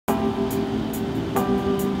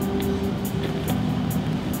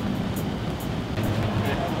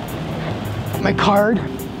my card.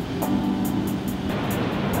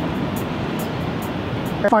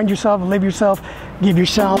 Find yourself, live yourself, give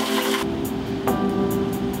yourself.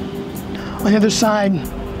 On the other side,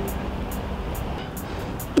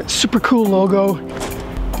 super cool logo.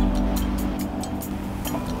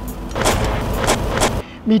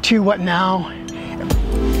 MeToo What Now.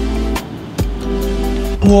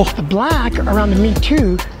 Well, the black around the Me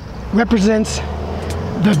Too represents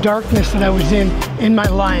the darkness that I was in my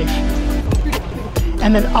life,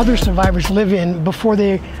 and then other survivors live in before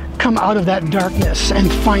they come out of that darkness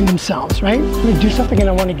and find themselves, right? I'm gonna do something and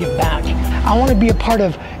I want to give back. I want to be a part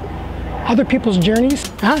of other people's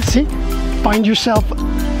journeys. See? Find yourself,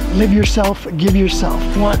 live yourself, give yourself.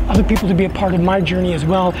 I want other people to be a part of my journey as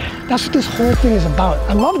well. That's what this whole thing is about.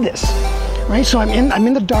 I love this, right? So I'm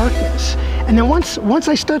in the darkness. And then once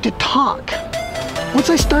I start to talk, once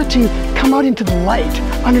I start to come out into the light,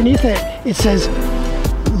 underneath it, it says,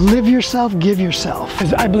 live yourself, give yourself.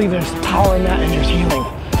 Because I believe there's power in that and there's healing.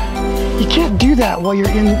 You can't do that while you're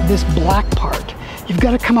in this black part. You've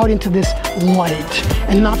got to come out into this light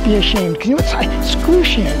and not be ashamed. Because you know what's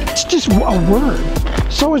excruciating? It's just a word.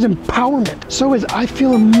 So is empowerment. So is I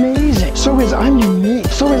feel amazing. So is I'm unique.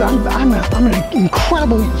 So is I'm an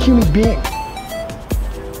incredible human being.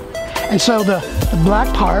 And so the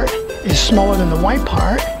black part is smaller than the white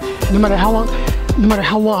part. No matter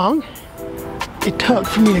how long it took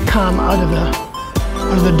for me to come out of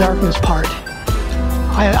the darkness part,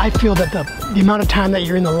 I feel that the amount of time that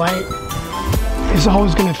you're in the light is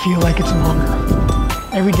always going to feel like it's longer.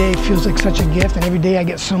 Every day feels like such a gift, and every day I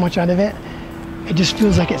get so much out of it. It just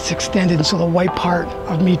feels like it's extended. So the white part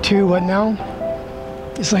of Me Too What Now?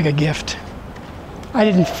 It's like a gift. I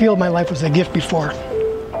didn't feel my life was a gift before.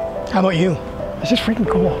 How about you? It's just freaking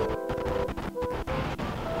cool.